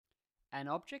an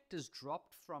object is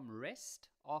dropped from rest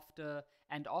after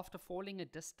falling a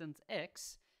distance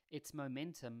x, its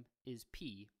momentum is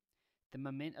p.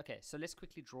 Okay, so let's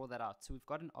quickly draw that out. So we've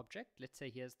got an object, let's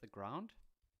say here's the ground,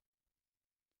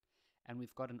 and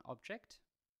we've got an object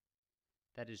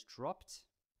that is dropped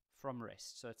from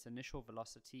rest. So its initial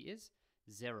velocity is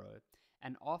 0.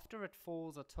 And after it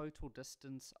falls a total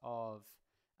distance of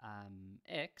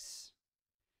x,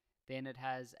 then it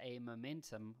has a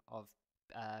momentum of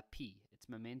p. Its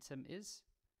momentum is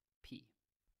p.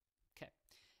 Okay,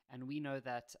 and we know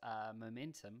that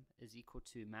momentum is equal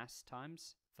to mass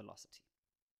times velocity,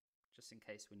 just in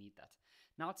case we need that.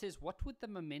 Now it says, what would the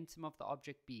momentum of the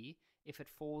object be if it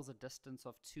falls a distance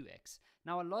of 2x?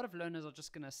 Now a lot of learners are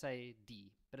just going to say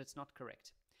d, but it's not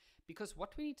correct. Because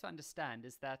what we need to understand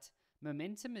is that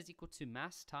momentum is equal to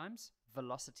mass times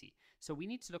velocity. So we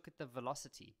need to look at the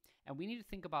velocity, and we need to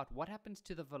think about what happens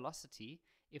to the velocity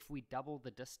if we double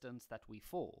the distance that we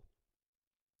fall.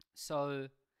 So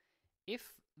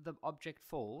if the object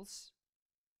falls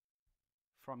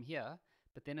from here,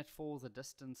 but then it falls a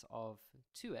distance of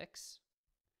 2x,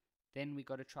 then we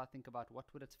got to try to think about what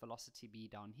would its velocity be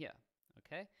down here.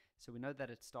 Okay, so we know that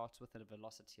it starts with a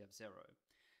velocity of 0.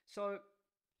 So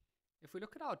if we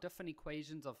look at our different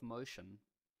equations of motion,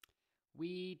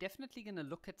 we definitely going to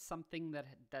look at something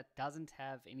that doesn't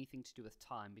have anything to do with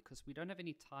time, because we don't have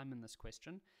any time in this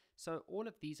question. So all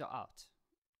of these are out.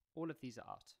 All of these are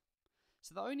out.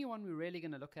 So the only one we're really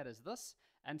going to look at is this,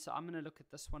 and so I'm going to look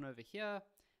at this one over here.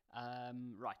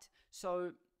 Right,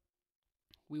 so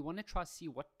we want to try to see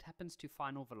what happens to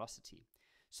final velocity.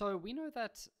 So we know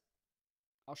that,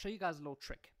 I'll show you guys a little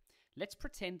trick. Let's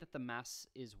pretend that the mass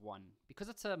is 1. Because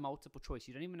it's a multiple choice,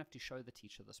 you don't even have to show the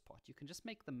teacher this part. You can just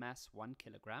make the mass 1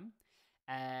 kilogram,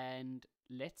 and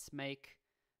let's make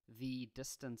the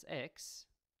distance x,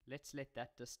 let's let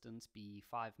that distance be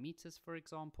 5 meters, for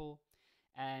example.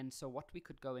 And so what we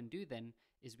could go and do then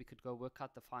is we could go work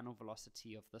out the final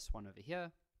velocity of this one over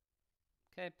here.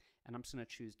 Okay, and I'm just going to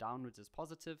choose downwards as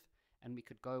positive, and we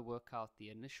could go work out the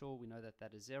initial. We know that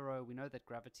that is 0. We know that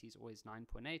gravity is always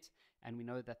 9.8, and we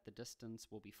know that the distance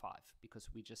will be 5 because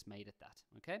we just made it that.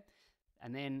 Okay,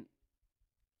 and then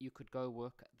you could go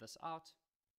work this out,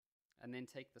 and then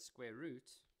take the square root,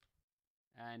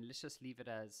 and let's just leave it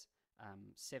as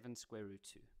 7 square root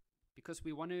 2. Because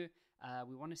we want to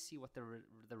see what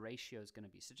the ratio is going to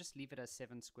be. So just leave it as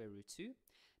 7 square root 2.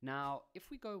 Now,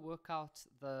 if we go work out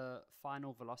the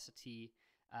final velocity,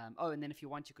 and then if you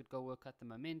want, you could go work out the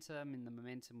momentum, and the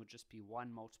momentum would just be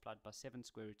 1 multiplied by 7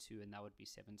 square root 2, and that would be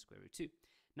 7 square root 2.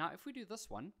 Now, if we do this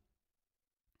one,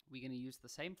 we're going to use the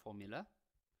same formula,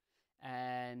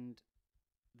 and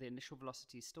the initial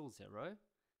velocity is still 0.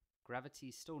 Gravity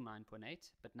is still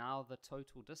 9.8, but now the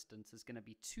total distance is going to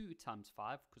be 2 times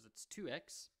 5 because it's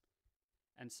 2x,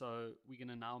 and so we're going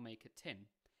to now make it 10.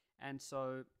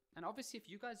 And obviously if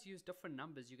you guys use different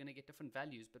numbers, you're going to get different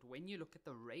values, but when you look at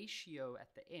the ratio at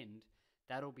the end,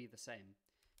 that'll be the same.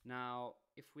 Now,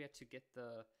 if we had to get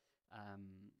the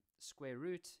square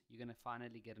root, you're going to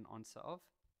finally get an answer of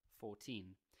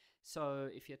 14. So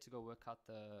if you had to go work out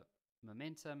the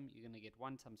momentum, you're going to get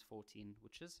 1 times 14,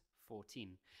 which is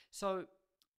 14. So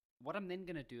what I'm then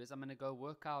going to do is I'm going to go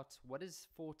work out what is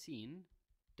 14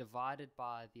 divided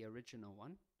by the original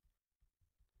one,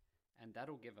 and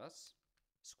that'll give us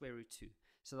square root 2.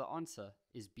 So the answer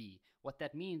is B. What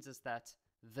that means is that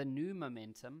the new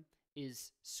momentum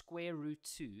is square root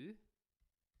 2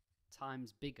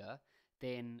 times bigger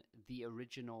than the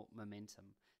original momentum.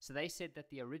 So they said that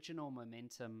the original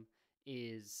momentum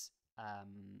is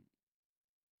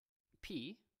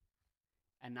P,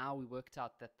 and now we worked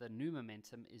out that the new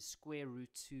momentum is square root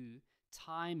 2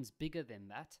 times bigger than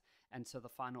that, and so the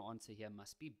final answer here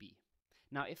must be B.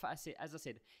 Now, as I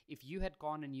said, if you had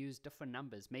gone and used different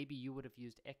numbers, maybe you would have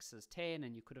used x as 10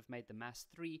 and you could have made the mass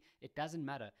 3. It doesn't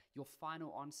matter. Your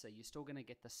final answer, you're still going to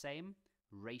get the same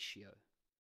ratio.